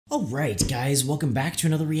Alright guys, welcome back to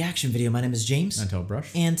another reaction video. My name is James. Ninetailedbrush.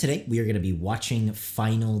 And today we are going to be watching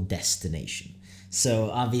Final Destination. So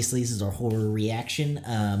obviously this is our horror reaction.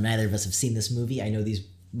 Neither of us have seen this movie. I know these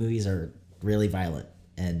movies are really violent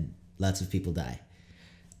and lots of people die.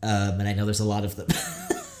 And I know there's a lot of them.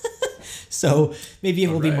 So maybe it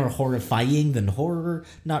will be more horrifying than horror.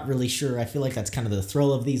 Not really sure. I feel like that's kind of the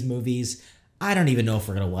thrill of these movies. I don't even know if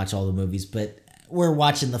we're going to watch all the movies, but we're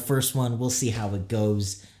watching the first one. We'll see how it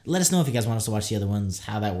goes. Let us know if you guys want us to watch the other ones,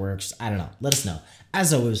 how that works. I don't know. Let us know.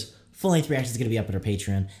 As always, full-length reaction is going to be up on our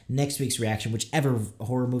Patreon. Next week's reaction, whichever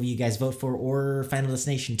horror movie you guys vote for, or Final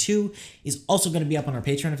Destination 2, is also going to be up on our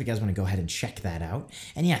Patreon if you guys want to go ahead and check that out.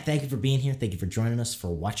 And yeah, thank you for being here. Thank you for joining us, for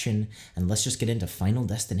watching. And let's just get into Final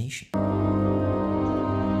Destination.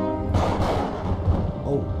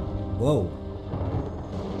 Oh, whoa.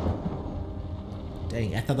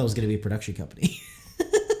 Dang, I thought that was going to be a production company.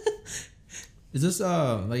 Is this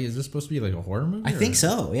is this supposed to be like a horror movie? I think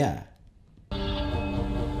so, yeah.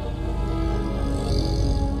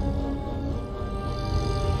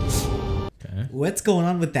 Okay. What's going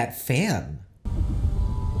on with that fan?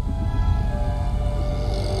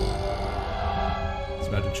 It's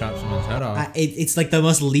about to chop someone's head off. It's like the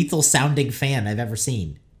most lethal sounding fan I've ever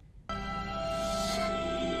seen.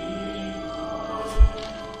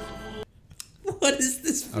 What is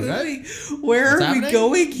this movie? Okay. Where What's are we happening?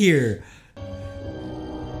 going here?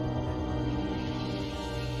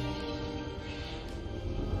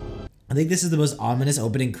 I think this is the most ominous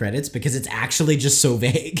opening credits because it's actually just so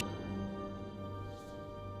vague.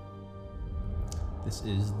 This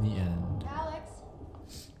is the end. Alex.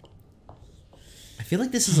 I feel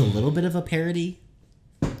like this is a little bit of a parody,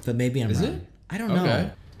 but maybe I'm Is wrong. it? I don't know.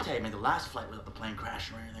 Okay. Hey, I mean, the last flight without the plane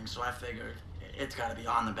crashing or anything, so I figured it's got to be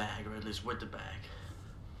on the bag, or at least with the bag.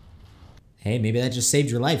 Hey, maybe that just saved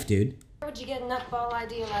your life, dude. Where would you get a nutball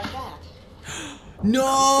idea like that?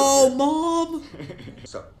 No, Mom!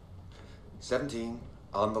 So, 17,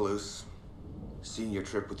 on the loose, senior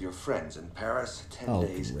trip with your friends in Paris, 10 Oh,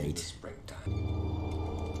 days in great. the springtime.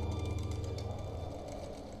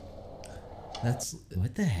 That's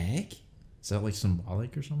What the heck? is that like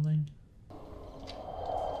symbolic or something?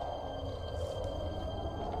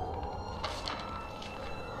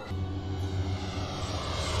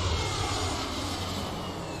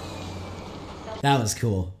 That was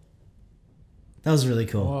cool. That was really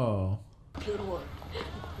cool. Whoa. Good work.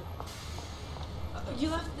 You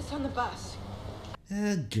left this on the bus.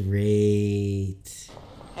 Great.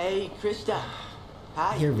 Hey, Krista.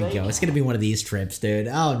 Hi. Here we go. It's gonna be one of these trips, dude.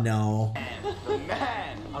 Oh no. The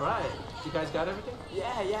man. All right. You guys got everything?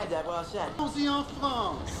 Yeah, Dad, well said. Does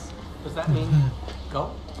that mean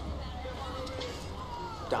go?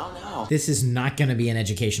 Don't know. This is not gonna be an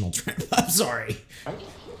educational trip. I'm sorry. Right?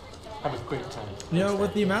 Have a great time. You know,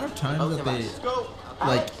 with the amount of time that they Go.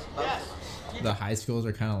 like Yes. the high schools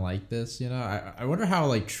are kind of like this, you know, I wonder how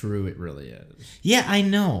like true it really is. Yeah, I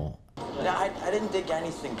know. No, I didn't think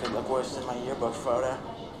anything could look worse than my yearbook photo.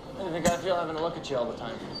 I think I feel having to look at you all the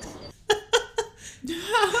time.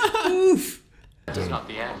 Oof. It's not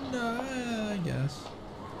the end. No, I guess.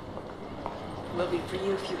 Will be for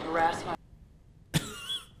you if you harass my...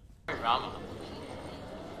 Rama.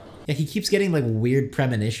 Yeah, he keeps getting like weird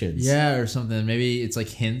premonitions. Yeah, or something. Maybe it's like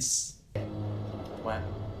hints. When?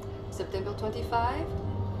 September 25,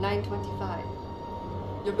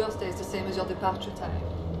 9:25. Your birthday is the same as your departure time.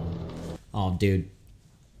 Oh, dude.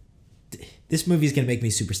 This movie's gonna make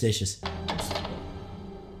me superstitious.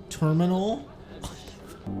 Terminal?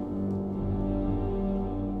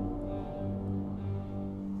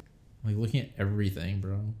 Like looking at everything,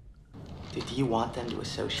 bro. Dude, do you want them to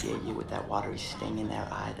associate you with that watery sting in their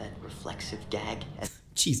eye, that reflexive gag?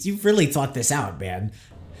 Jeez, you've really thought this out, man.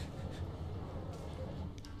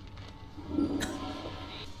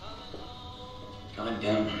 God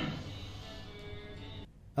damn.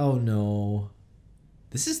 Oh no.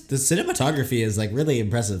 This is the cinematography is like really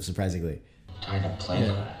impressive, surprisingly. Tired of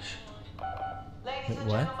plane crash. Wait,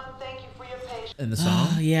 what? In the song?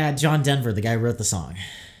 Oh yeah, John Denver, the guy who wrote the song.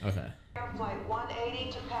 Okay. Flight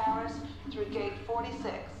 180 to Paris through gate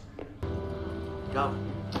 46. Go.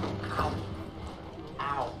 Ow.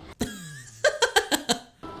 Ow.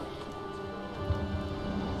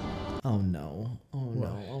 Oh no. Oh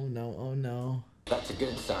no. Oh no. Oh no. That's a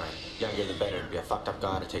good sign. Younger the better to be a fucked up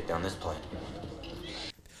god to take down this plane.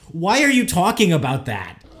 Why are you talking about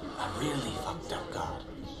that? A really fucked up god.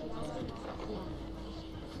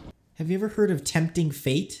 Have you ever heard of tempting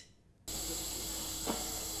fate?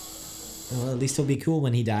 Well, at least he'll be cool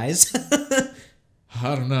when he dies.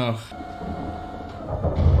 I don't know.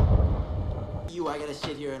 You, I gotta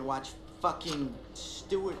sit here and watch fucking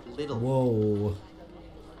Stuart Little. Whoa.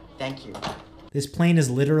 Thank you. This plane is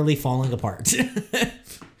literally falling apart. Shoot.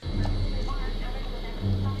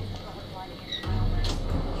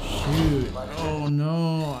 Oh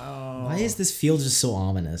no. Oh. Why is this field just so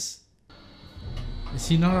ominous? Is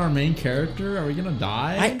he not our main character? Are we gonna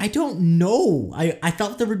die? I don't know. I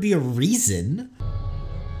thought there would be a reason.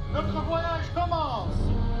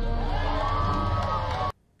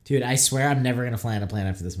 Dude, I swear I'm never gonna fly on a plane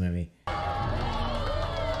after this movie.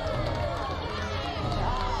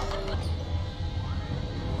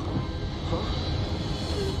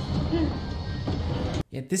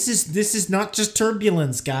 Yeah, this is not just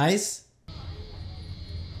turbulence, guys.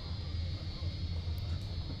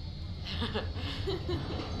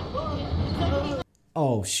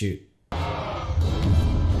 Oh shoot.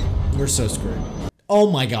 We're so screwed. Oh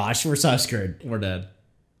my gosh, we're so screwed. We're dead.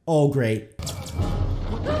 Oh great.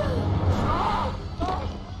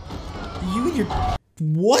 You and your...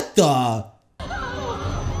 What the?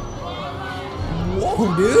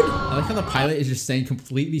 Whoa, dude. I like how the pilot is just staying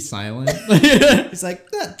completely silent. He's like,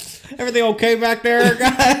 everything okay back there,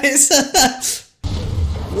 guys?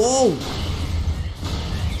 Whoa.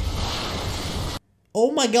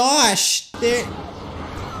 Oh my gosh. There...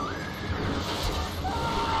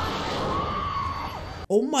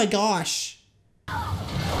 Oh my gosh.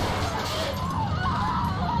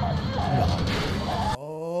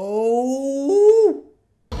 Oh.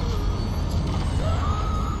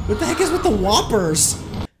 What the heck is with the whoppers?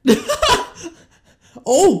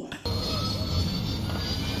 Oh.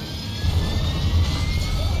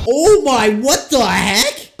 Oh my, what the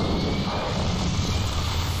heck?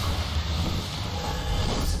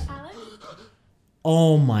 Allan?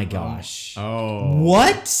 Oh my gosh. Oh.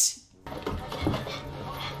 What?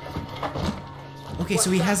 Okay,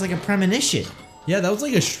 so he has like a premonition. Yeah, that was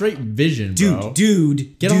like a straight vision, bro.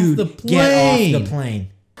 Dude, Get off the plane. Get off the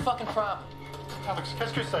plane. Fucking problem. Alex,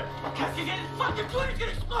 qu'est-ce que c'est? Because you didn't fucking please get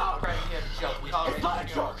explode! Right here, joke. It's not a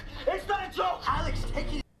joke! It's not a joke! Alex,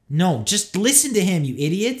 take it. No, just listen to him, you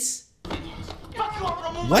idiots.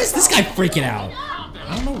 Why is this guy freaking out?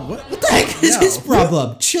 I don't know what. What the heck is his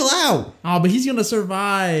problem? Chill out. Oh, but he's gonna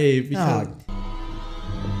survive. Because...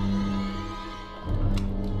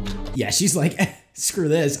 Yeah, she's like, screw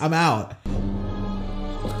this, I'm out.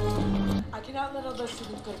 I cannot let all those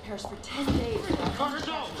students go to Paris for 10 days.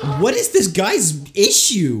 What is this guy's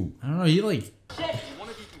issue? I don't know. He like.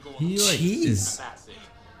 Jeez. Is.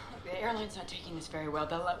 The airline's not taking this very well.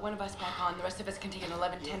 They'll let one of us back on. The rest of us can take an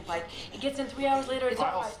 11:10 flight. It gets in 3 hours later. It's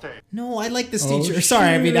all right. No, I like this Oh, teacher. Sorry,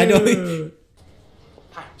 I mean, I know.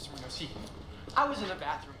 Hi, Mr. Munoz. I was in the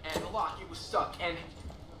bathroom and the lock, it was stuck and...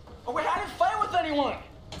 Oh wait, I didn't fight with anyone!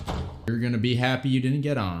 You're gonna be happy you didn't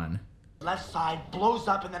get on. Left side blows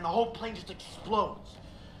up and then the whole plane just explodes.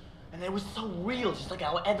 And it was so real, just like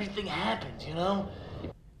how everything happens, you know?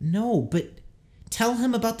 No, but tell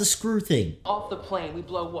him about the screw thing. Off the plane, we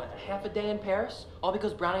blow what, half a day in Paris? All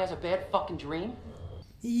because Brownie has a bad fucking dream?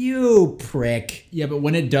 You prick. Yeah, but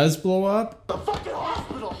when it does blow up. The fucking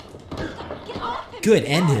hospital! Get off him! Good,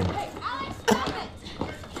 end him. Hey, Alex, stop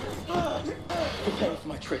it! You're paying for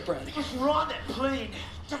my trick, Brownie. We're on that plane!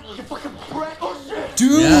 You fucking prick! Oh shit!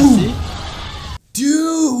 Dude! Yeah, see?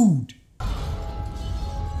 Dude!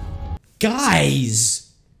 Guys!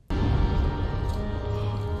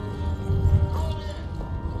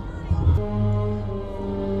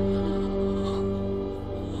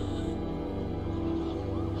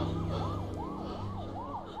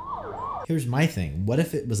 Here's my thing. What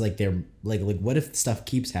if it was like they're like what if stuff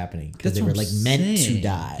keeps happening because they were like meant to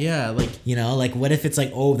die? Yeah, like, you know, like what if it's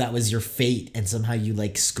like, oh, that was your fate and somehow you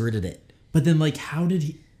like skirted it. but then like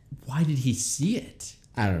why did he see it?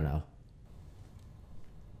 I don't know.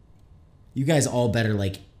 You guys all better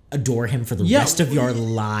like adore him for the rest of your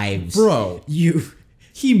lives. Bro, You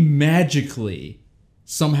he magically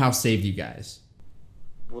somehow saved you guys.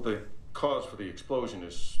 Well, the cause for the explosion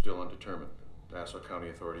is still undetermined. Nassau County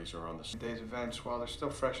authorities are on the Today's events, while they're still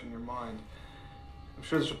fresh in your mind, I'm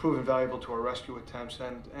sure this will prove invaluable to our rescue attempts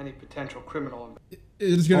and any potential criminal.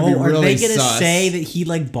 It's gonna be really are they gonna sus. say that he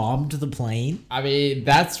like bombed the plane? I mean,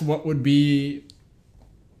 that's what would be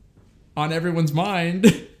on everyone's mind.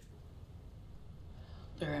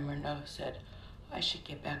 The Renault said I should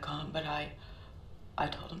get back on, but I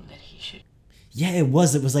told him that he should. Yeah, it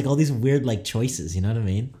was like all these weird like choices, you know what I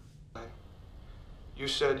mean? You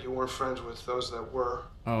said you weren't friends with those that were.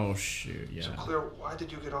 Oh shoot, yeah. So Claire, why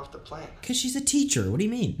did you get off the plane? Cause she's a teacher. What do you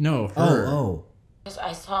mean? No, her. Oh. Because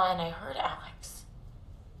I saw and I heard Alex.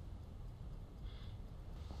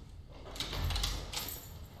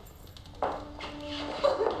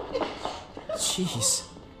 Jeez.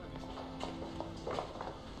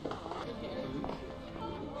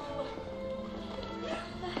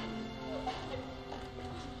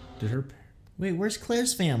 Did her... Wait, where's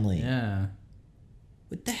Claire's family? Yeah.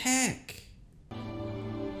 What the heck?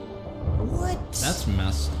 What? That's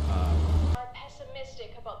messed up. Are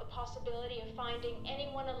pessimistic about the possibility of finding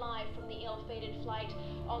anyone alive from the ill-fated flight.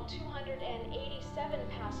 All 287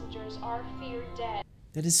 passengers are feared dead.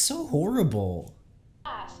 That is so horrible.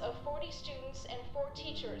 Class of 40 students and 4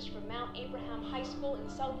 teachers from Mount Abraham High School in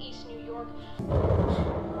southeast New York.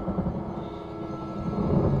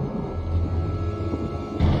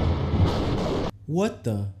 What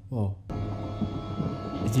the? Oh.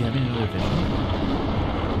 Is he having another video?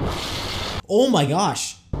 Oh my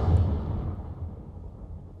gosh.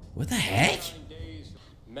 What the heck?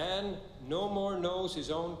 Man no more knows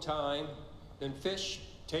his own time than fish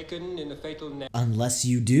taken in the fatal net. Unless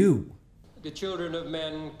you do. The children of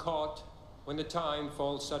men caught when the time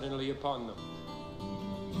falls suddenly upon them.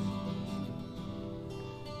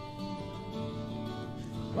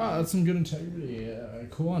 Wow, that's some good integrity.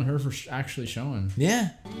 Cool on her for actually showing.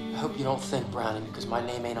 Yeah. I hope you don't think, Brownie, because my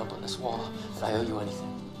name ain't up on this wall, that I owe you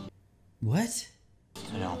anything. What?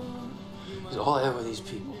 I don't. Because all I owe are these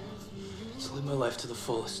people. So live my life to the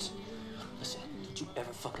fullest. Listen, don't you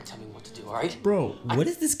ever fucking tell me what to do, alright? Bro, what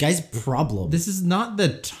is this guy's problem? This is not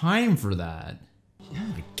the time for that. Oh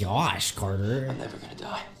my gosh, Carter. I'm never gonna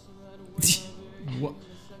die. What?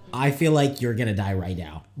 I feel like you're gonna die right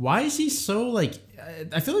now. Why is he so like...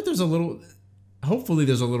 I feel like there's a little... Hopefully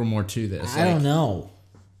there's a little more to this. I don't know.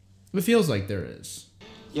 It feels like there is.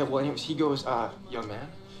 Yeah, well, anyways, he goes, young man,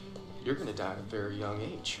 you're gonna die at a very young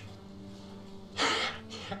age.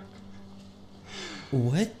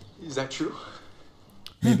 What? Is that true?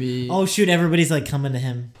 Maybe... Oh shoot, everybody's like coming to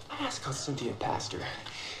him. I asked how Cynthia passed her.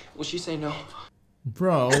 Will she say no?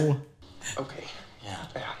 Bro. Okay. Yeah.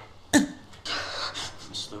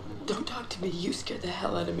 Don't talk to me. You scared the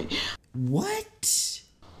hell out of me. What?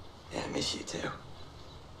 Yeah, I miss you too.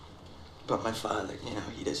 But my father, you know,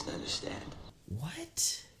 he doesn't understand.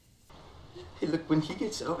 What? Hey, look, when he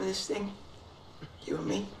gets over this thing, you and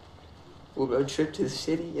me, we'll road trip to the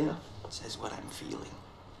city, you know? Says what I'm feeling.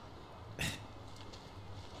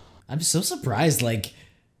 I'm so surprised, like,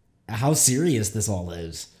 how serious this all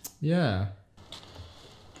is. Yeah.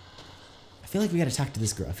 I feel like we gotta talk to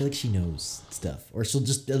this girl. I feel like she knows stuff. Or she'll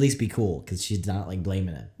just at least be cool, because she's not, like,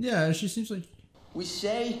 blaming him. Yeah, she seems like... We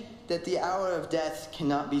say that the hour of death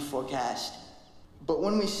cannot be forecast. But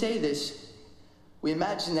when we say this, we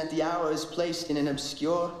imagine that the hour is placed in an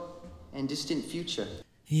obscure and distant future.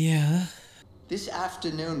 Yeah. This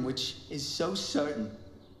afternoon, which is so certain,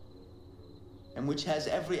 and which has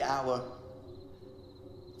every hour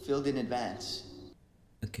filled in advance.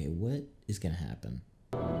 Okay, what is gonna happen?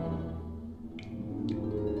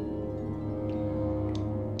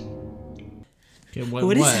 Okay,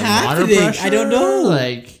 what is happening? I don't know.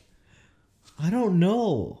 Like, I don't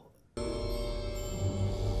know.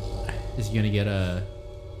 Is he gonna get a...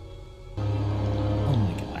 Oh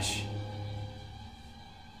my gosh.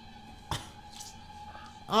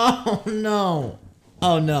 Oh no.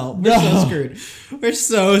 Oh no. We're so screwed. We're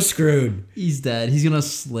so screwed. He's dead. He's gonna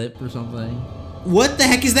slip or something. What the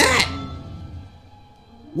heck is that?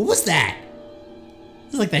 What was that?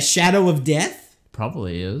 Is it like the shadow of death?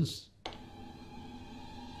 Probably is.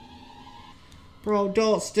 Bro,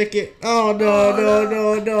 don't stick it. Oh no, no,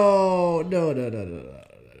 no, no. No, no, no, no,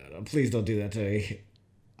 no. Please don't do that to me.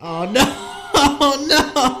 Oh no! Oh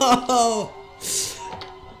no!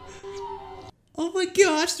 Oh my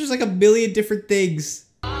gosh, there's like a million different things.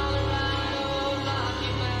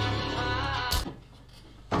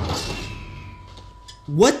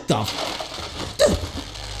 What the?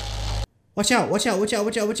 Watch out, watch out, watch out,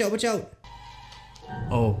 watch out, watch out, watch out.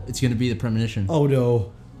 Oh, it's gonna be the premonition. Oh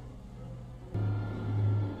no.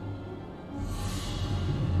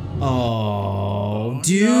 Oh,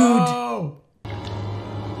 dude. No.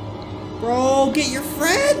 Bro, get your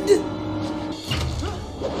friend.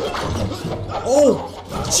 Oh,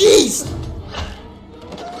 jeez.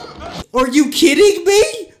 Are you kidding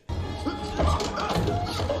me?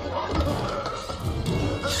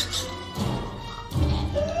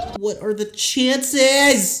 What are the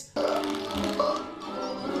chances?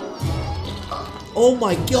 Oh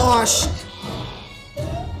my gosh.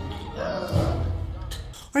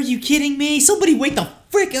 Are you kidding me? Somebody wake the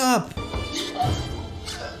frick up!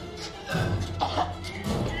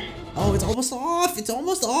 Oh, it's almost off! It's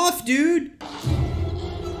almost off, dude!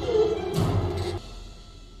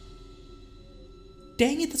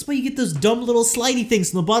 Dang it, that's why you get those dumb little slidey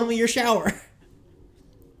things in the bottom of your shower.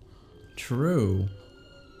 True.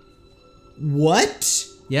 What?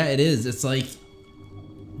 Yeah, it is. It's like...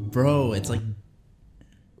 Bro, it's like...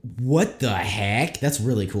 What the heck? That's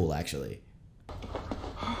really cool, actually.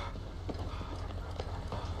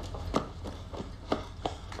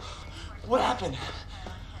 What happened?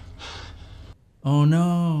 Oh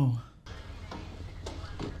no.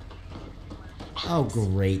 Oh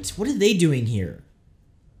great. What are they doing here?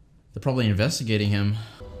 They're probably investigating him.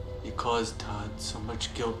 You caused Todd so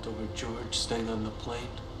much guilt over George staying on the plane.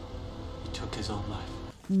 He took his own life.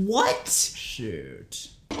 What?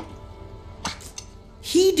 Shoot.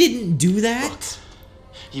 He didn't do that?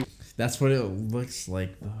 That's what it looks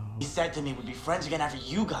like, though. He said to me we'd be friends again after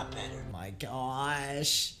you got better. Oh my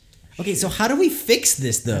gosh. Okay, so how do we fix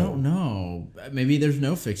this, though? I don't know. Maybe there's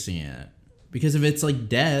no fixing it. Because if it's like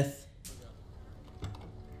death,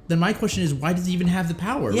 then my question is, why does he even have the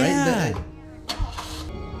power, Yeah. right?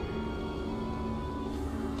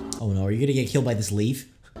 Oh no, are you gonna get killed by this leaf?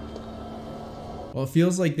 Well, it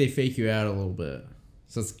feels like they fake you out a little bit.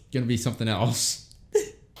 So it's gonna be something else.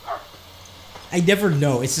 I never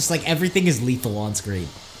know. It's just like everything is lethal on screen.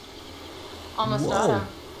 Almost Whoa. autumn.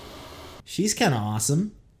 She's kind of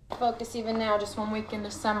awesome. Focus even now, just 1 week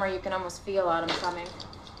into summer, you can almost feel autumn coming.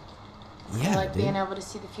 Yeah, I like dude. being able to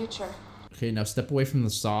see the future. Okay, now step away from the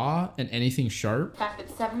saw and anything sharp. The fact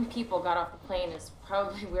that 7 people got off the plane is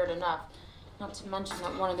probably weird enough. Not to mention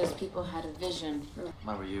that one of those people had a vision.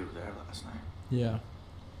 Why were you there last night? Yeah.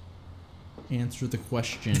 Answer the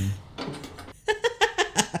question.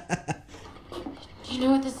 Do you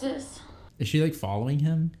know what this is? Is she like following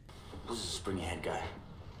him? Who's the springy head guy?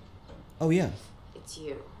 Oh yeah. It's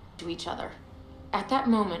you. To each other. At that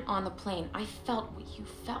moment on the plane, I felt what you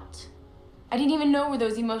felt. I didn't even know where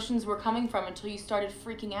those emotions were coming from until you started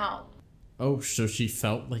freaking out. Oh, so she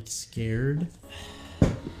felt like scared?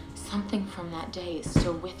 Something from that day is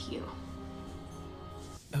still with you.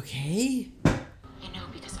 Okay. I know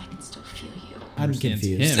because I can still feel you. I'm Understands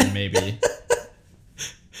confused. Him, maybe.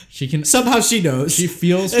 She can somehow she knows. She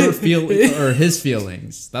feels her or his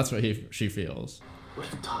feelings. That's what she feels. What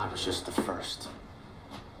if Todd was just the first?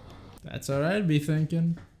 That's what I'd be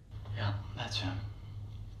thinking. Yeah, that's him.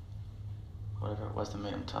 Whatever it was that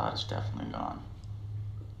made him Todd is definitely gone.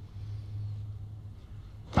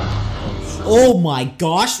 Oh my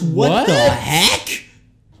gosh! What the heck?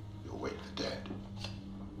 You'll wake the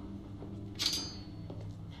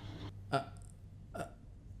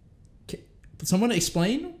dead. Someone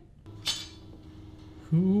explain?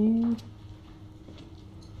 Who?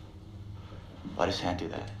 Why does hand do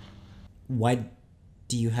that? Why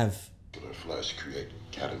do you have... Flesh create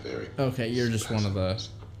cadaveric. Okay, you're just one of the...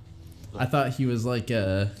 I thought he was like one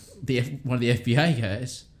of the FBI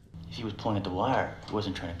guys. If he was pulling at the wire, he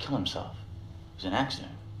wasn't trying to kill himself. It was an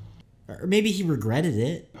accident. Or maybe he regretted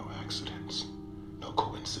it. No accidents. No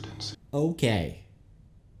coincidence. Okay.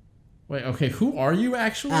 Wait, okay, who are you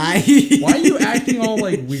actually? Why are you acting all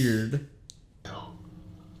like weird?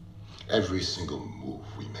 Every single move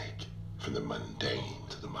we make, from the mundane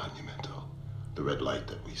to the monumental, the red light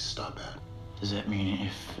that we stop at. Does that mean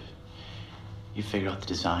if you figure out the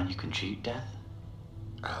design, you can cheat death?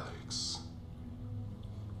 Alex,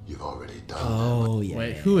 you've already done Oh, yeah.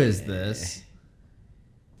 Wait, who is this?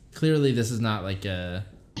 Clearly this is not like a...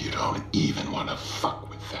 You don't even want to fuck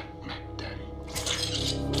with that Mac Daddy.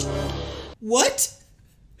 What?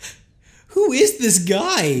 Who is this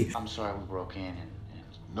guy? I'm sorry we broke in and...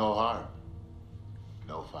 No harm.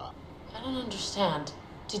 No foul. I don't understand.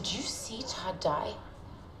 Did you see Todd die?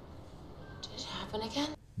 Did it happen again?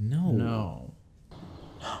 No. No.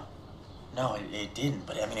 No, it didn't,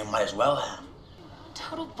 but I mean, it might as well have.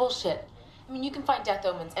 Total bullshit. I mean, you can find death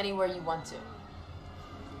omens anywhere you want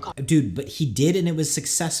to. Dude, but he did and it was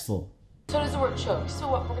successful. So does the word choke. So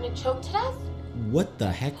what, we're gonna choke to death? What the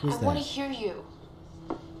heck was I want to that? hear you.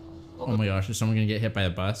 Oh my gosh, is someone gonna get hit by a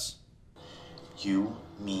bus? You,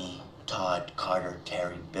 me, Todd, Carter,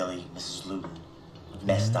 Terry, Billy, Mrs. Luton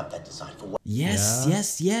messed up that design for what? Yes, Yeah,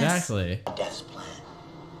 yes, yes. Exactly. Death's plan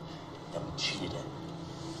that we cheated in.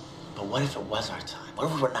 But what if it was our time? What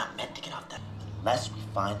if we were not meant to get off that? Unless we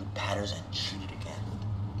find the patterns and cheat it again.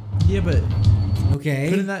 Yeah, but Okay.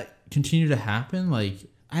 couldn't that continue to happen? Like,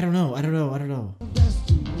 I don't know.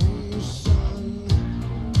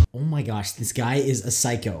 Oh my gosh, this guy is a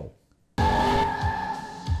psycho.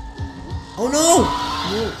 Oh no!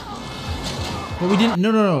 but we didn't.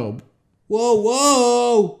 No.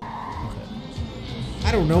 Whoa!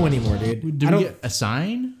 I don't know anymore, dude. Did we get a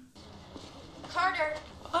sign? Carter!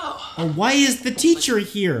 Oh, why is the teacher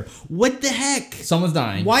here? What the heck? Someone's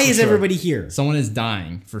dying. Why for is sure. everybody here? Someone is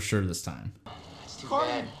dying for sure this time. That's too Carter,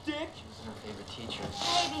 bad. dick! She was her favorite teacher.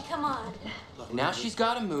 Baby, come on. Look, now she's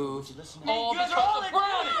got to move. All because of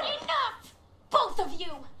Brownie! Enough! Both of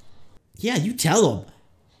you! Yeah, you tell him.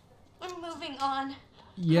 We're moving on.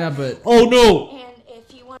 Yeah, but Oh no! And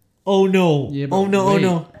if you want... Oh no! Yeah, but Oh no! Oh wait.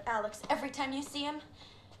 no! Alex, every time you see him,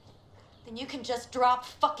 and you can just drop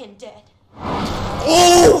fucking dead.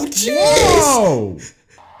 Oh, jeez! Whoa!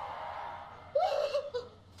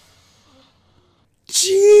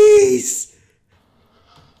 Jeez!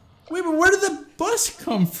 Wait, but where did the bus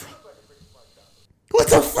come from? What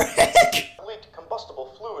the frick? Leaked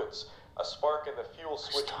combustible fluids. A spark in the fuel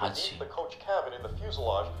switch beneath the coach cabin in the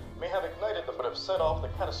fuselage may have ignited them but have set off the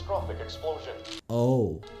catastrophic explosion.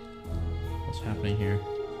 Oh. What's happening here?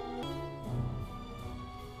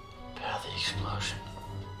 About the explosion.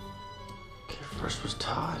 Okay, first was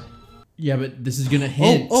Todd. Yeah, but this is gonna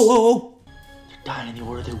hit. Oh. They're dying in the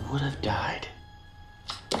order they would have died.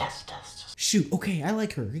 Test. Shoot, okay, I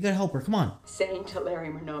like her. You gotta help her, come on. Saying to Larry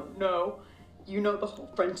Renault, no, you know the whole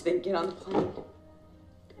French thing, get on the plane.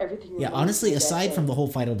 Everything. Yeah, honestly, aside from the whole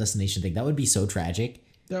Final Destination thing, that would be so tragic.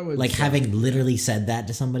 That would like suck. having literally said that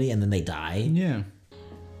to somebody and then they die. Yeah.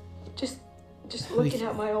 Just looking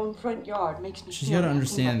at my own front yard makes me. She's feel got to nothing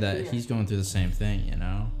understand but that fear. he's going through the same thing, you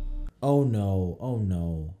know? Oh no, oh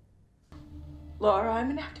no. Laura, I'm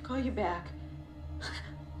gonna have to call you back.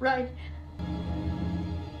 Right.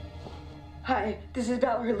 Hi, this is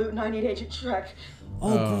Valerie Luton. I need Agent Shrek.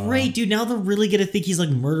 Oh, great, dude. Now they're really gonna think he's like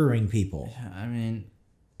murdering people. Yeah, I mean.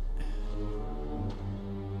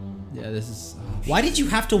 Yeah, this is. Oh, Why did you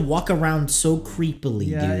have to walk around so creepily,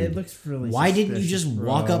 dude? Yeah, it looks really Why didn't you just suspicious,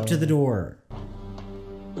 walk up to the door?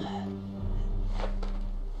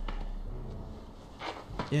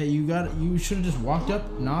 Yeah, you should have just walked up,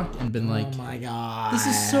 knocked, and been like, oh my god. This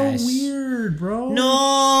is so weird, bro. No!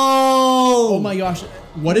 Oh my gosh.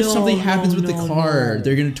 What if something happens with the car?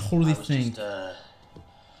 They're gonna totally think.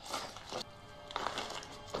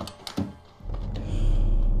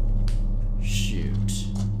 Shoot.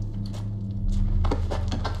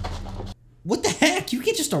 What the heck? You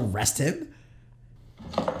can't just arrest him.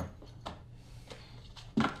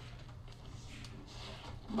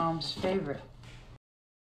 Mom's favorite.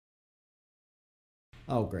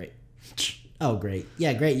 Oh, great. Oh, great.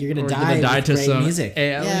 Yeah, great. You're gonna We're die with to great some music.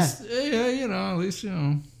 Hey, at yeah. least, yeah, you know, at least, you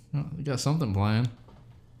know, we got something playing.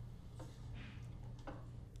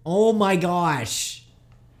 Oh my gosh.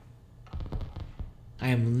 I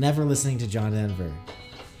am never listening to John Denver.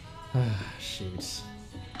 Shoot.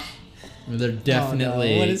 They're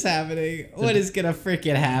definitely. Oh no. What is happening? What is gonna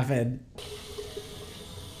freaking happen?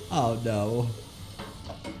 Oh no.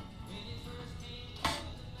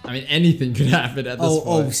 I mean, anything could happen at this point.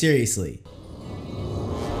 Oh, seriously.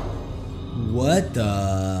 What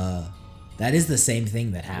the? That is the same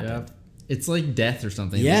thing that happened. Yep. It's like death or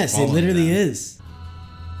something. Yes, it literally them. is.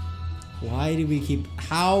 Why do we keep...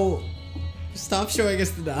 How? Stop showing us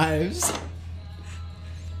the knives.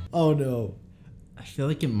 Oh no. I feel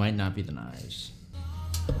like it might not be the knives.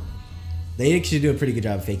 They actually do a pretty good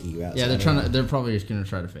job faking you out. Yeah, so they're probably just gonna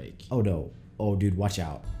try to fake. Oh no. Oh dude, watch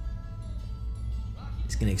out.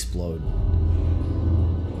 It's gonna explode.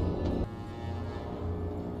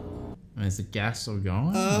 I mean, is the gas still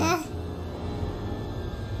going?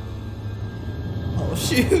 Oh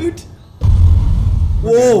shoot.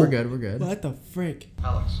 Whoa. We're good, we're good. What the frick?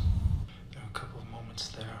 Alex, there were a couple of moments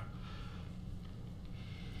there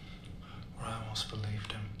where I almost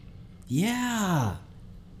believed him. Yeah.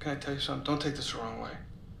 Can I tell you something? Don't take this the wrong way.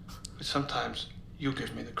 But sometimes you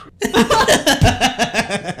give me the creep.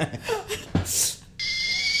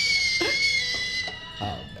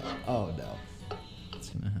 Oh no. What's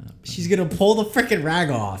gonna happen? She's gonna pull the frickin' rag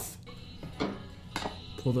off.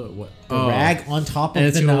 Pull the what? The rag on top of And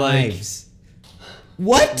it's the gonna, knives.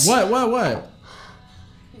 What? What?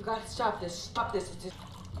 You gotta stop this. Stop this. It's just...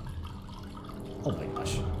 Oh my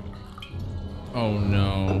gosh. Oh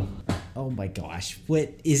no. Oh my gosh.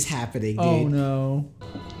 What is happening, dude? Oh no.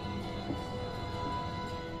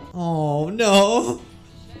 Oh no.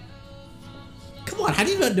 Come on, how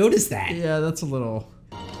do you not notice that? Yeah, that's a little.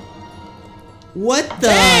 What the?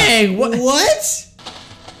 Dang! What?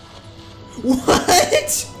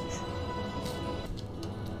 What?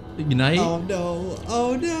 Ignite? Oh no.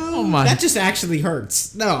 Oh no. Oh my. That just actually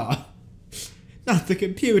hurts. No. Not the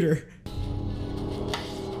computer.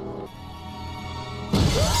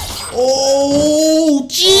 Oh,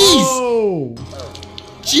 jeez. Oh.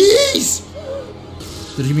 Jeez.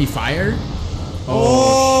 Did you mean fire?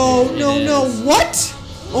 Oh, shit, no, it no. is. What?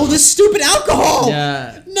 Oh, this stupid alcohol.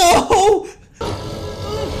 Yeah. No.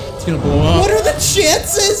 It's gonna blow up. What are the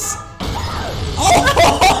chances?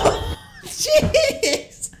 Oh,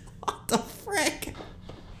 jeez. What the frick?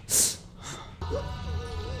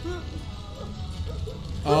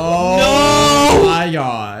 Oh no. my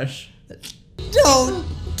gosh. Don't,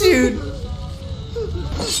 dude.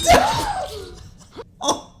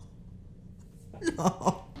 Oh.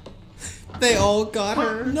 No. They all got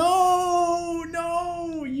her. No,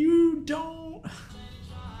 no, you don't.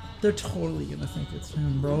 They're totally gonna think it's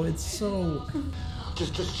him, bro. It's so.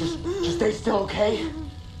 Just stay still, okay?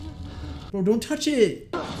 Bro, don't touch it.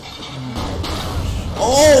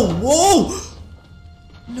 Oh, whoa!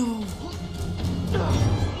 No.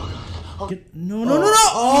 No, no, no, no!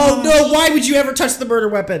 Oh no! Why would you ever touch the murder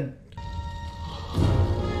weapon?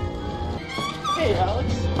 Hey,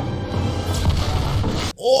 Alex.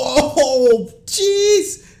 Oh,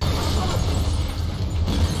 jeez!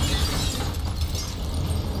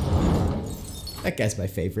 That guy's my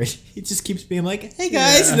favorite. He just keeps being like, "Hey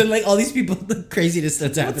guys," and then like all these people, the craziness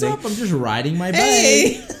that's happening. What's up? I'm just riding my bike.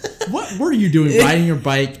 Hey! What were you doing riding your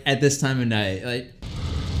bike at this time of night? Like,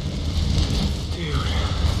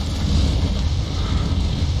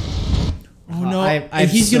 oh no! I'm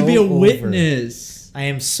he's gonna be a witness. I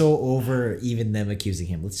am so over even them accusing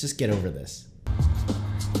him. Let's just get over this.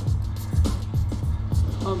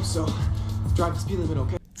 So drive the speed limit,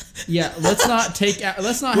 okay? Yeah, let's not take.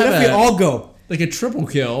 Let's not What have if we all go? Like a triple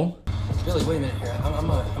kill. Billy, wait a minute here. I'm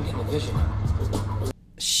getting a vision.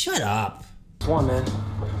 Shut up. Swan, man.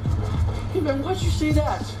 Hey, man, why'd you say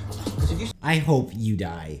that? I hope you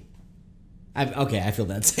die. Okay, I feel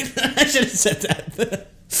that. I should have said that.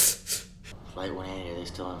 Flight 180, are they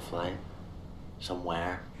still in flight?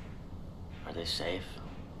 Somewhere? Are they safe?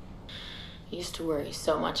 I used to worry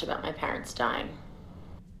so much about my parents dying.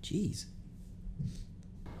 Jeez.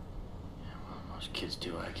 Most kids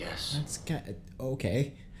do, I guess. That's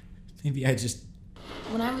okay. Maybe I just...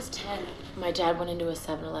 When I was 10, my dad went into a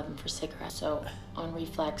 7-Eleven for cigarettes, so on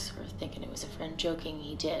reflex, or thinking it was a friend joking,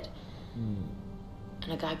 he did.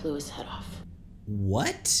 And a guy blew his head off.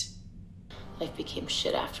 What? Life became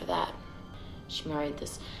shit after that. She married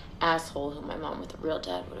this asshole who my mom with a real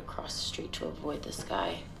dad would have crossed the street to avoid this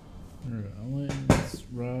guy. Allan, it's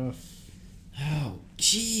rough. Oh,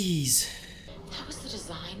 jeez. That was the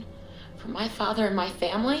design for my father and my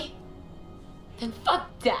family? Then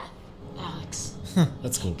fuck death, Alex.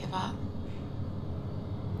 That's cool. Give up.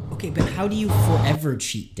 Okay, but how do you forever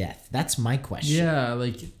cheat death? That's my question. Yeah,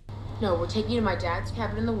 like... No, we're taking you to my dad's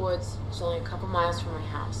cabin in the woods. It's only a couple miles from my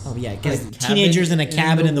house. Oh yeah, because teenagers in a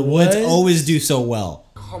cabin in the woods always do so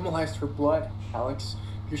well. Caramelized her blood, Alex.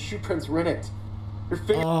 Your shoe prints were in it. Your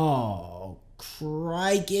finger. Oh,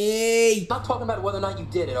 crikey! I'm not talking about whether or not you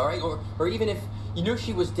did it, all right? Or even if you knew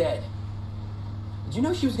she was dead. Did you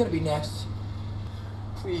know she was gonna be next?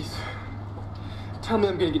 Please, tell me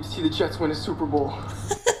I'm gonna get to see the Jets win a Super Bowl.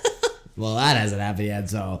 Well, that hasn't happened yet,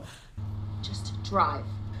 so. Just drive.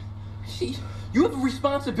 See, you have a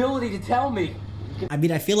responsibility to tell me. I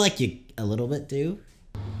mean, I feel like you a little bit do.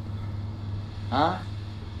 Huh?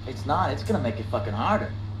 It's not. It's gonna make it fucking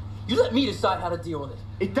harder. You let me decide how to deal with it.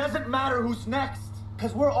 It doesn't matter who's next,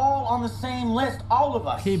 because we're all on the same list, all of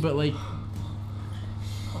us. Okay, but like...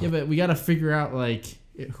 Yeah, but we gotta figure out, like,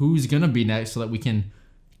 who's gonna be next so that we can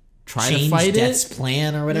try to fight Death's it.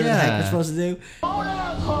 plan or whatever the heck we're supposed to do. Oh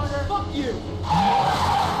no, Carter! Fuck you!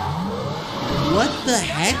 What the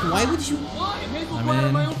heck? Why would you... Why? I'm able to ride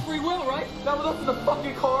on my own free will, right? That was up to the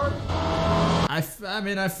fucking car. I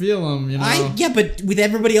mean, I feel them, you know. Yeah, but with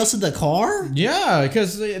everybody else in the car? Yeah,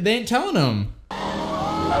 because they ain't telling them.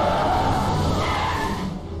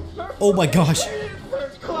 Oh my gosh.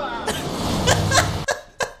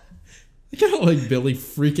 Look at like Billy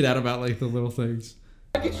freaking out about like the little things.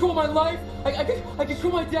 I control my life. I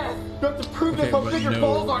control my death. You have to prove this how big your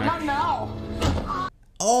balls are. Not now.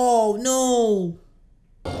 Oh no.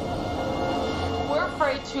 We're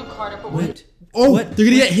afraid too, Carter, but What? Oh, they're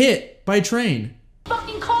gonna get hit by a train.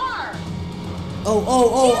 fucking car!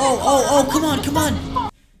 Oh, come on.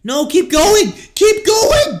 No, keep going. Keep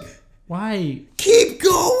going. Why? Keep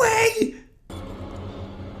going.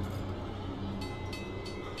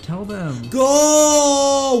 Tell them.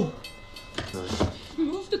 Go.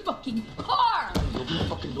 Move the fucking car! Open the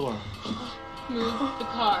fucking door. Move the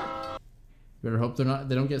car. Better hope they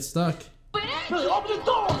don't get stuck. Billy, open the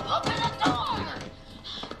door! Open the door!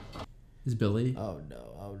 Is Billy? Oh no.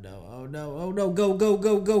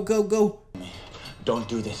 Go. Don't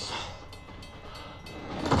do this.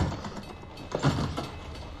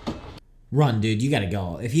 Run, dude. You gotta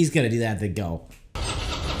go. If he's gonna do that, then go.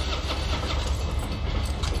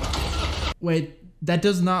 Wait, that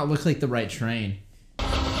does not look like the right train.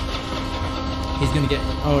 He's gonna get...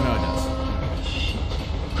 Oh, no, it does.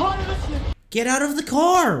 Carter, listen! Get out of the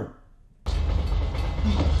car!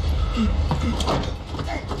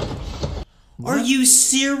 Are you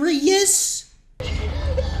serious? I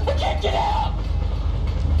can't get out!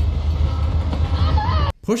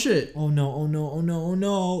 Push it! Oh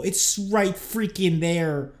no. It's right freaking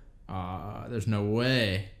there. There's no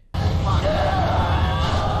way.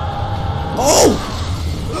 Oh!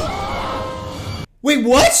 Wait,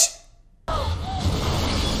 what?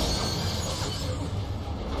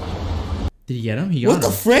 Did he get him? He got him. What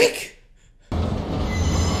the frick?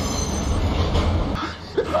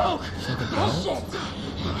 Bullshit!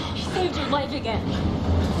 He saved your life again.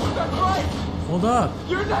 That's right! Hold up.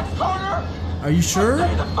 You're next, Carter! Are you sure?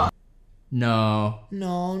 No.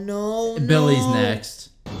 No. Billy's next.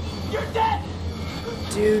 You're dead!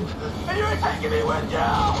 Dude. And you're taking me with you!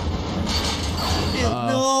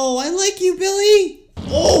 No, I like you, Billy!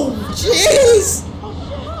 Oh, jeez!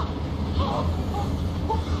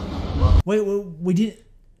 Wait, we didn't...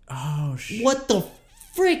 Oh, shit. What the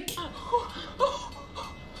frick?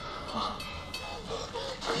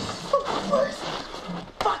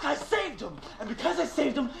 Fuck, I saved him! And because I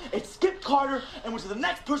saved him, it skipped Carter and went to the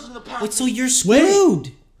next person in the path. Wait, so you're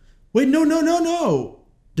screwed! Wait, no.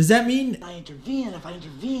 Does that mean... If I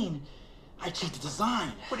intervene, I cheat the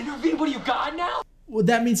design. What, intervene? What do you got now? Well,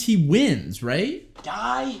 that means he wins, right?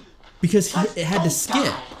 Die? Because it had to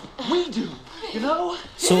skip. We do, you know?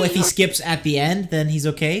 So if he skips at the end, then he's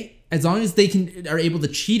okay? As long as they are able to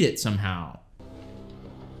cheat it somehow.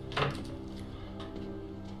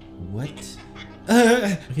 What?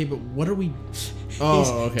 Okay, but what are we...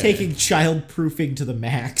 Oh, okay. Taking child-proofing to the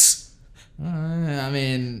max. I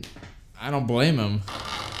mean, I don't blame him.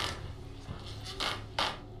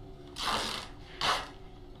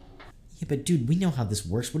 Yeah, but dude, we know how this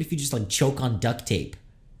works. What if you just like choke on duct tape?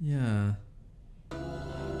 Yeah.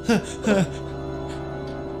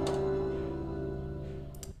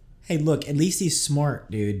 Hey, look, at least he's smart,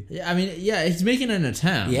 dude. Yeah, I mean, yeah, he's making an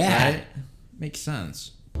attempt. Yeah. Right? Makes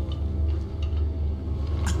sense.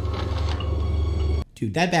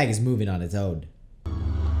 Dude, that bag is moving on its own.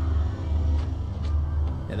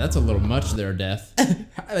 Yeah, that's a little much there, Death.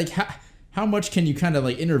 Like, how much can you kind of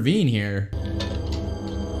like intervene here?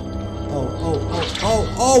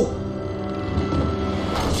 Oh.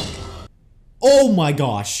 Oh my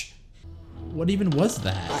gosh. What even was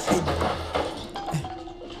that?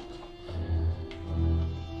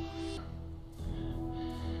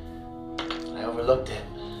 I overlooked it.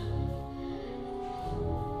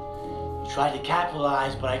 You tried to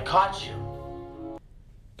capitalize, but I caught you.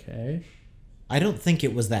 Okay. I don't think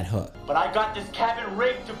it was that hook. But I got this cabin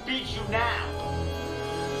rigged to beat you now.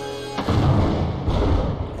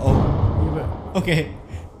 Oh. Okay.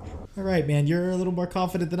 All right, man. You're a little more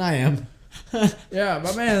confident than I am. Yeah,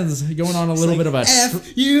 my man's going on a little bit of a...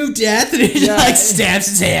 F you, Death, and he like stabs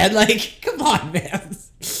his hand. Like, come on, man.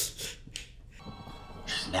 Who's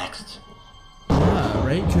next? Yeah,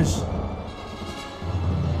 right? Because...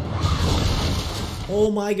 Oh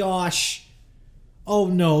my gosh. Oh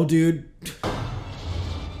no, dude.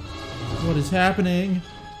 What is happening?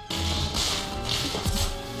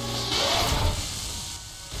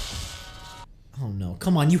 Oh no,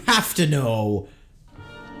 come on, you have to know.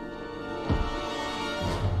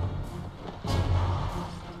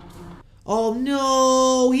 Oh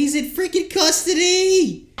no, he's in freaking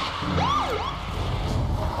custody.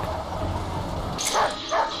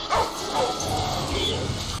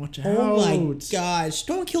 Watch out. Oh my gosh,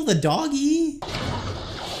 don't kill the doggy.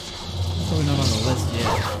 Probably not on the list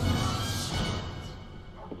yet.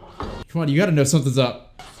 Come on, you gotta know something's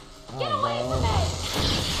up. Get away from me!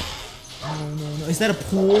 Oh no. Is that a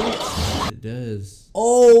pool? It does.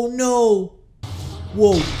 Oh no.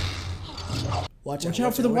 Whoa. Watch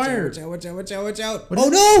out for the wire. Watch out. Oh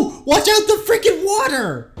no! Watch out the freaking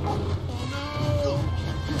water!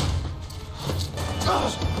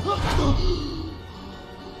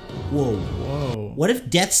 Whoa. What if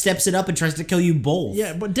Death steps it up and tries to kill you both?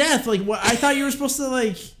 Yeah, but Death, like, what? I thought you were supposed to,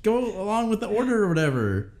 like, go along with the order or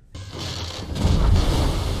whatever.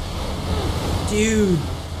 Dude.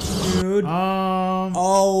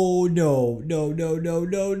 Oh no.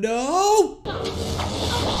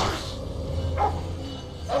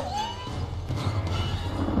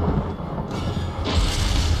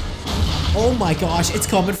 Oh my gosh, it's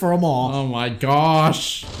coming for them all. Oh my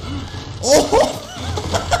gosh. Oh!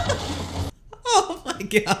 Oh my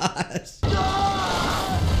gosh.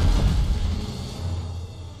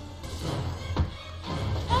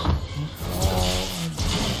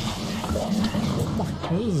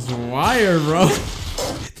 This is wire, bro.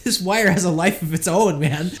 This wire has a life of its own,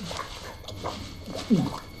 man.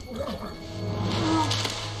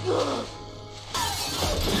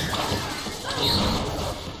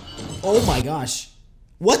 Oh my gosh.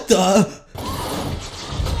 What the?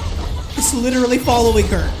 It's literally following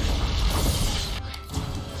her.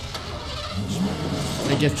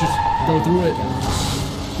 I guess just go through it.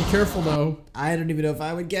 Be careful, though. I don't even know if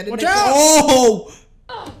I would get it. Watch out! Oh!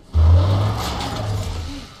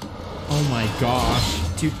 Oh my gosh.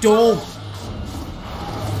 Dude, don't.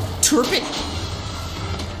 Turpin.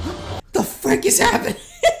 The frick is happening?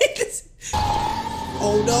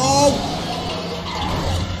 Oh no!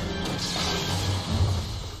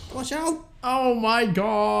 Watch out! Oh my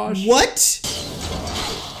gosh. What?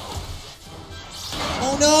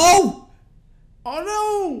 Oh no! Oh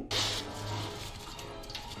no!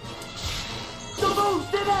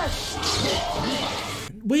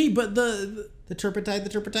 Wait, but the turpentine.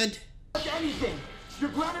 Anything. You're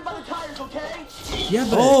grounded by the tires, okay? Yeah,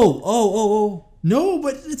 but oh. No,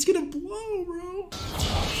 but it's gonna blow, bro.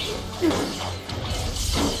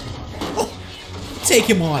 Take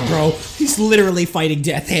him on, bro. He's literally fighting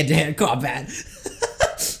death hand-to-hand combat.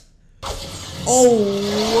 Oh,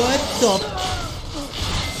 what the?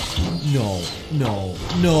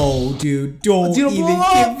 No, dude. Don't even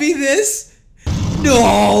give me this.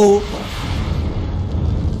 No.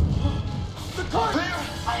 The car! Clear!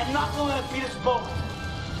 I am not going to beat us both.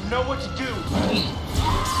 You know what to do.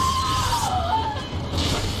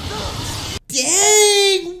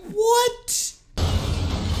 Dang! What?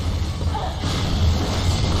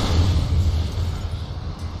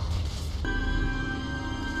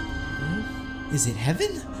 Is it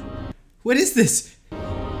heaven? What is this?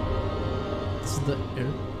 This is the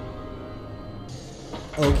air.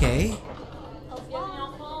 Okay.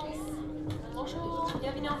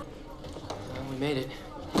 We made it.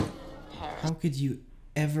 How could you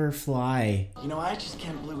ever fly? You know, I just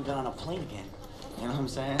can't believe we got on a plane again. You know what I'm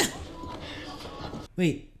saying?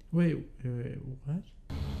 Wait, what?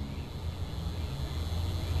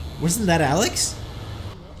 Wasn't that Alex?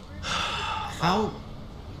 How?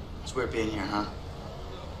 It's weird being here, huh?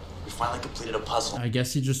 We finally completed a puzzle. I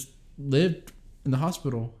guess he just lived in the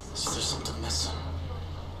hospital. So there's something missing.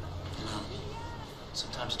 You know,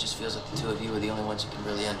 Sometimes it just feels like the two of you are the only ones who can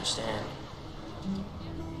really understand.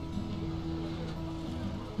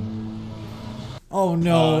 Oh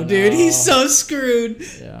no, dude, he's so screwed.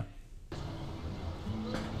 Yeah.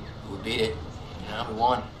 We beat it. You know, we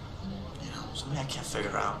won. You know, something I can't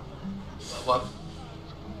figure out. What?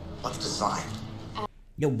 What's the design?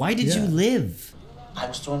 Yo, why did you live? I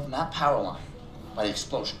was thrown from that power line by the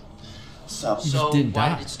explosion. So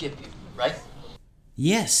why did it skip you, right?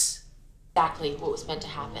 Yes. Exactly what was meant to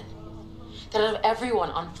happen. That out of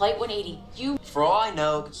everyone on Flight 180, you... For all I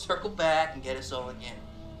know, could circle back and get us all again.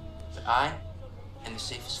 But I am the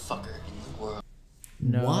safest fucker in the world.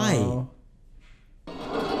 No. Why?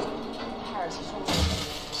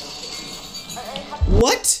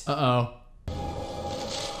 What? Uh-oh.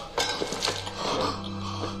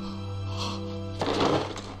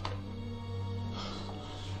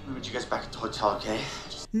 I'll meet you guys back at the hotel, okay?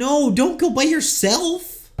 No, don't go by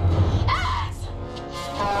yourself.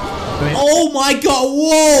 Oh my god,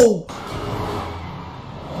 whoa!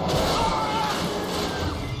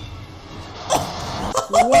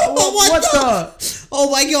 What the? Oh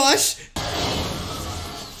my gosh!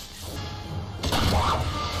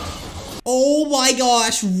 Oh my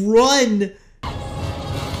gosh, run!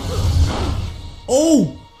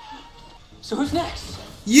 Oh! So who's next?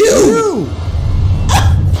 You!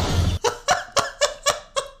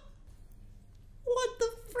 What the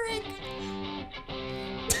frick?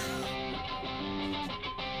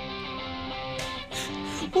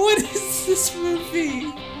 What is this movie?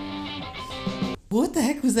 What the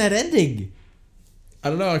heck was that ending? I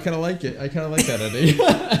don't know. I kind of like it. I kind of like that ending.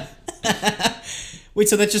 Wait,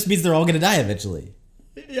 so that just means they're all gonna die eventually?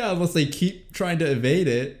 Yeah, unless they keep trying to evade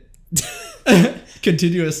it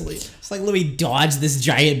continuously. It's like, let me dodge this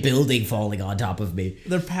giant building falling on top of me.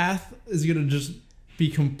 Their path is gonna just be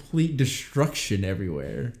complete destruction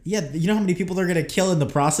everywhere. Yeah, you know how many people they're gonna kill in the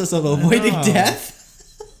process of avoiding death?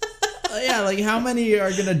 Yeah, like how many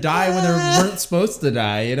are gonna die when they weren't supposed to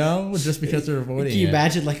die, you know? Just because they're avoiding it. Can you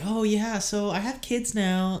imagine, like, oh yeah, so I have kids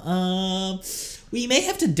now. We may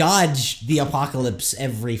have to dodge the apocalypse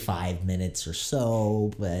every 5 minutes or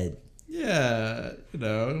so, but... Yeah, you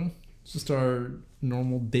know, it's just our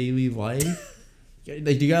normal daily life.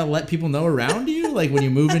 Like, you gotta let people know around you, like when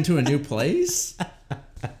you move into a new place.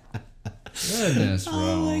 Goodness, bro.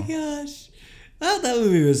 Oh my gosh. Well, that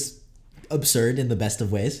movie was absurd in the best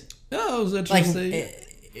of ways. Oh, it was interesting.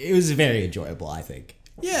 Like, it was very enjoyable, I think.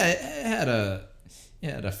 Yeah, it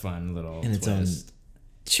had a fun little in its own twist.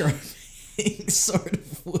 charming sort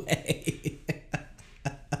of way.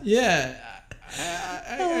 Yeah,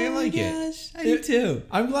 I like it. I do too.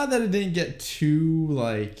 I'm glad that it didn't get too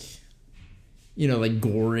like, you know, like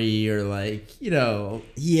gory or like, you know,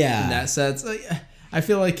 yeah, in that sense. Like, I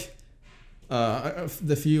feel like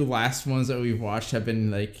The few last ones that we've watched have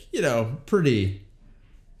been like, you know, pretty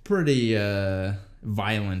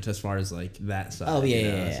violent as far as like that side. Oh yeah, you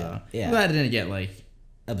know? yeah. So Yeah. glad it didn't get like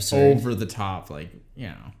absurd, over the top, like, you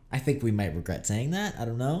know. I think we might regret saying that. I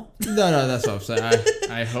don't know. No, that's what I'm saying.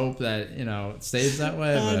 I hope that, you know, it stays that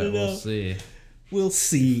way, but we'll see. We'll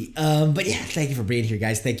see. But yeah, thank you for being here,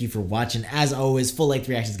 guys. Thank you for watching. As always, full length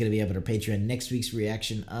reaction is going to be up at our Patreon. Next week's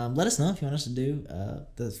reaction. Let us know if you want us to do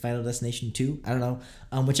the Final Destination 2. I don't know.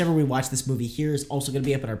 Whichever we watch this movie here is also going to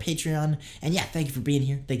be up at our Patreon. And yeah, thank you for being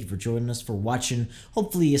here. Thank you for joining us, for watching.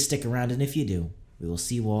 Hopefully you stick around, and if you do, we will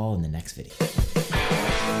see you all in the next video.